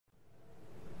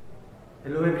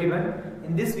Hello everyone.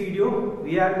 In this video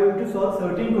we are going to solve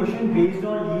certain questions based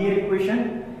on linear equation,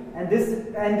 and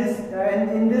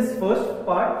in this first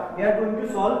part we are going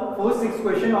to solve first 6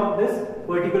 questions of this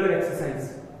particular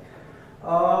exercise.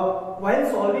 While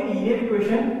solving linear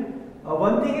equation,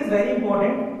 one thing is very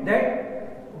important,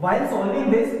 that while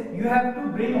solving this you have to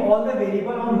bring all the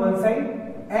variable on one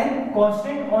side and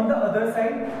constant on the other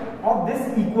side of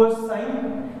this equal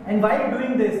sign, and while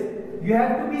doing this you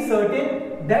have to be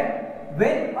certain that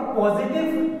when a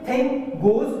positive thing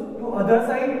goes to other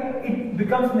side it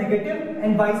becomes negative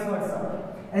and vice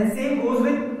versa, and same goes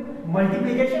with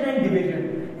multiplication and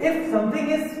division. If something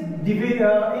is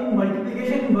in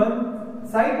multiplication in one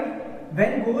side,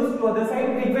 when goes to other side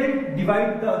it will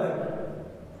divide the other.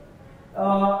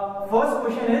 First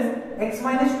question is x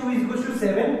minus 2 is equals to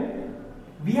 7.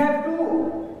 We have to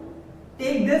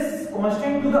take this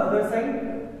constant to the other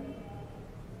side,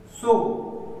 so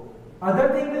other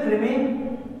thing will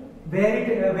remain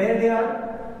where they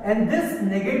are, and this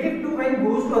negative 2 when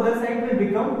goes to other side will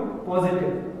become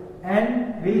positive,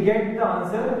 and we'll get the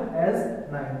answer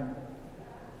as 9.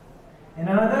 And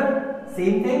another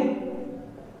same thing,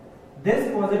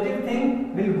 this positive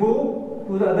thing will go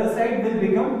to the other side will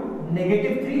become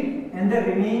negative 3, and the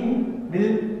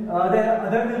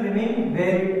other will remain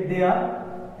where they are,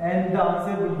 and the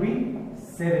answer will be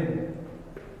 7.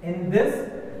 In this,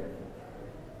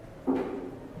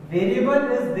 variable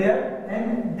is there,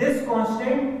 and this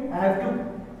constant I have to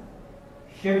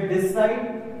shift this side,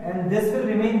 and this will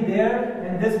remain there,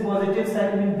 and this positive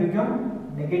side will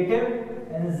become negative,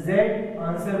 and Z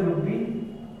answer would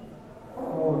be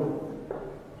 4.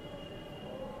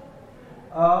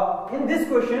 In this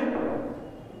question,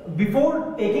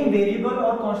 before taking variable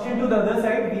or constant to the other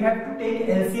side, we have to take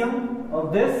LCM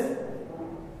of this,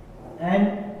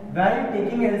 and while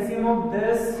taking LCM of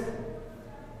this,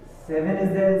 7 is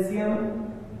the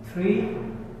LCM, 3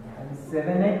 and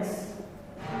 7x.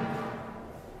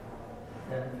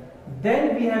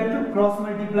 Then we have to cross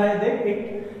multiply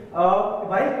it.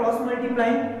 While cross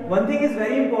multiplying, one thing is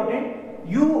very important.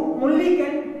 You only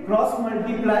can cross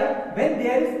multiply when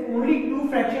there is only 2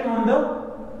 fractions on the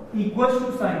equals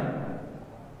to sign.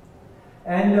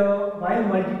 And while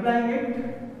multiplying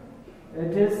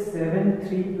it is 7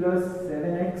 3 plus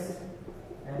 7x,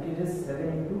 and it is 7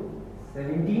 into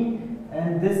 17,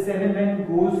 and this 7 when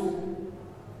goes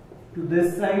to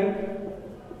this side,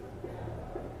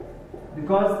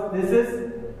 because this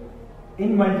is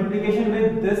in multiplication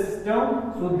with this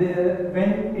term, so when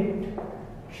it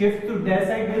shifts to that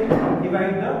side will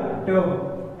divide the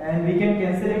term, and we can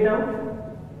cancel it out.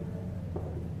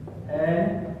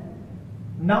 And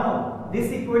now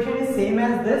this equation is same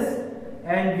as this,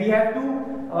 and we have to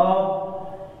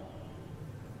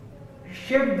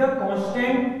shift the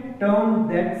constant term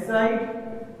that side,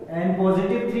 and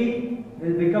positive 3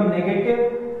 will become negative.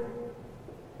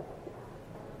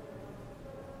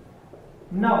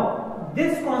 Now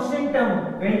this constant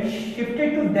term when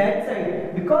shifted to that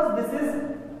side, because this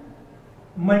is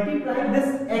multiplying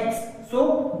this x,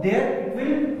 so there it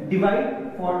will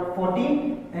divide for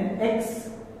 14, and x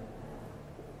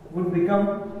would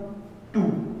become 2.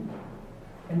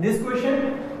 In this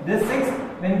question, this 6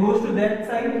 when goes to that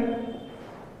side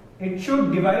it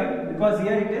should divide, because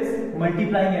here it is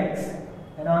multiplying x,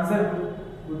 and answer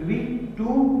would be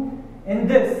 2. In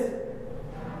this,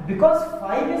 because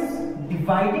 5 is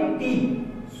dividing t,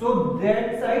 so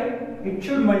that side it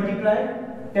should multiply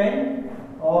 10,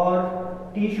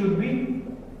 or t should be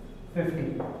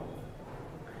 50.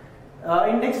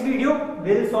 In next video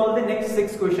we'll solve the next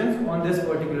 6 questions on this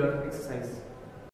particular exercise.